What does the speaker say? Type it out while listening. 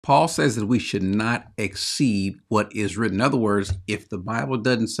Paul says that we should not exceed what is written. In other words, if the Bible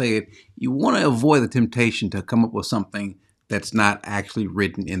doesn't say it, you want to avoid the temptation to come up with something that's not actually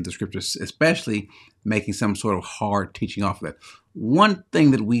written in the scriptures, especially making some sort of hard teaching off of that. One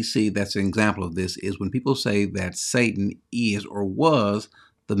thing that we see that's an example of this is when people say that Satan is or was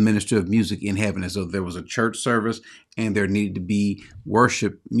the minister of music in heaven, as though there was a church service and there needed to be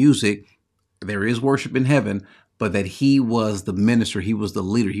worship music. There is worship in heaven, but that he was the minister, he was the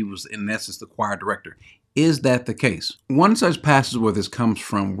leader, he was in essence the choir director. Is that the case? One such passage where this comes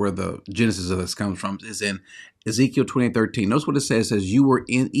from, where the genesis of this comes from, is in Ezekiel 28:13. Notice what it says. It says, "You were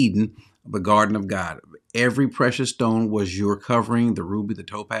in Eden, the garden of God. Every precious stone was your covering, the ruby, the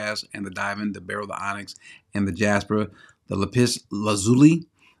topaz, and the diamond, the beryl, the onyx, and the jasper, the lapis lazuli,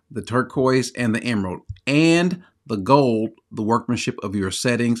 the turquoise, and the emerald, and the gold, the workmanship of your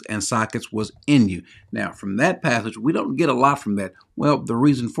settings and sockets was in you." Now, from that passage, we don't get a lot from that. Well, the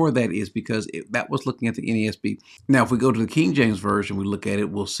reason for that is because that was looking at the NASB. Now, if we go to the King James Version, we look at it,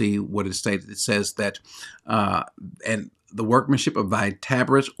 we'll see what it states. It says that, and the workmanship of thy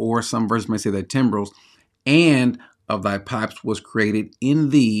tabrets, or some versions may say thy timbrels, and of thy pipes was created in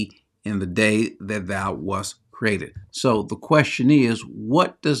thee in the day that thou wast created. So the question is,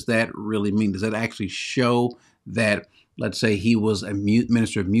 what does that really mean? Does that actually show that, let's say, he was a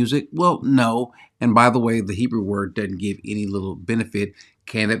minister of music? Well, no. And by the way, the Hebrew word doesn't give any little benefit.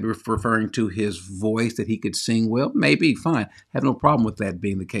 Can that be referring to his voice, that he could sing well? Maybe, fine. Have no problem with that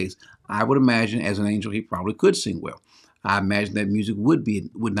being the case. I would imagine as an angel, he probably could sing well. I imagine that music would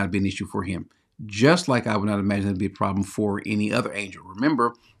not be an issue for him. Just like I would not imagine it would be a problem for any other angel.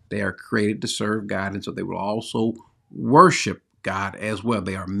 Remember, they are created to serve God, and so they will also worship God as well.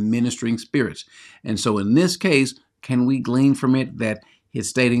 They are ministering spirits. And so in this case, can we glean from it that it's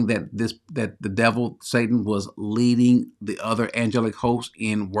stating that the devil, Satan, was leading the other angelic hosts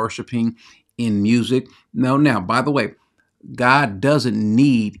in worshiping in music? No. Now, by the way, God doesn't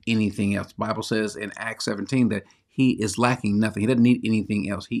need anything else. The Bible says in Acts 17 that he is lacking nothing. He doesn't need anything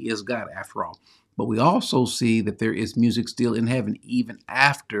else. He is God after all. But we also see that there is music still in heaven even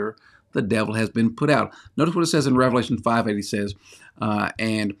after the devil has been put out. Notice what it says in Revelation 5:8. It says,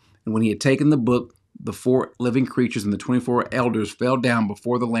 and when he had taken the book, the 4 living creatures and the 24 elders fell down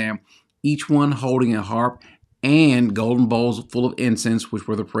before the Lamb, each one holding a harp and golden bowls full of incense, which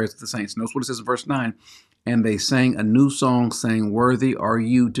were the prayers of the saints. Notice what it says in verse 9. And they sang a new song, saying, "Worthy are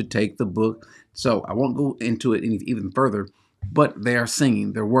you to take the book." So I won't go into it even further, but they are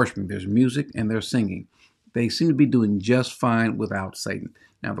singing, they're worshiping, there's music, and they're singing. They seem to be doing just fine without Satan.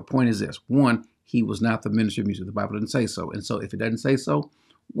 Now, the point is this. One, he was not the minister of music. The Bible doesn't say so. And so if it doesn't say so,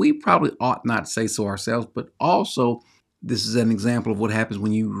 we probably ought not say so ourselves. But also, this is an example of what happens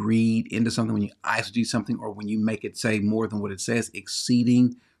when you read into something, when you eisegete something, or when you make it say more than what it says,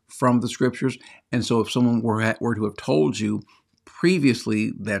 exceeding from the scriptures. And so if someone were to have told you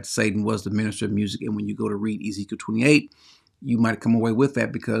previously that Satan was the minister of music, and when you go to read Ezekiel 28, you might come away with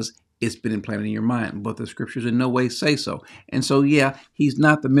that because it's been implanted in your mind, but the scriptures in no way say so. And so, yeah, he's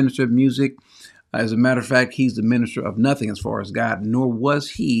not the minister of music. As a matter of fact, he's the minister of nothing as far as God, nor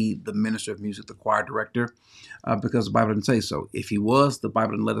was he the minister of music, the choir director, because the Bible didn't say so. If he was, the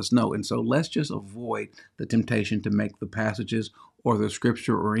Bible didn't let us know. And so let's just avoid the temptation to make the passages or the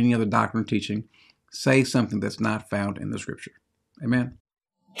scripture or any other doctrine teaching say something that's not found in the scripture. Amen.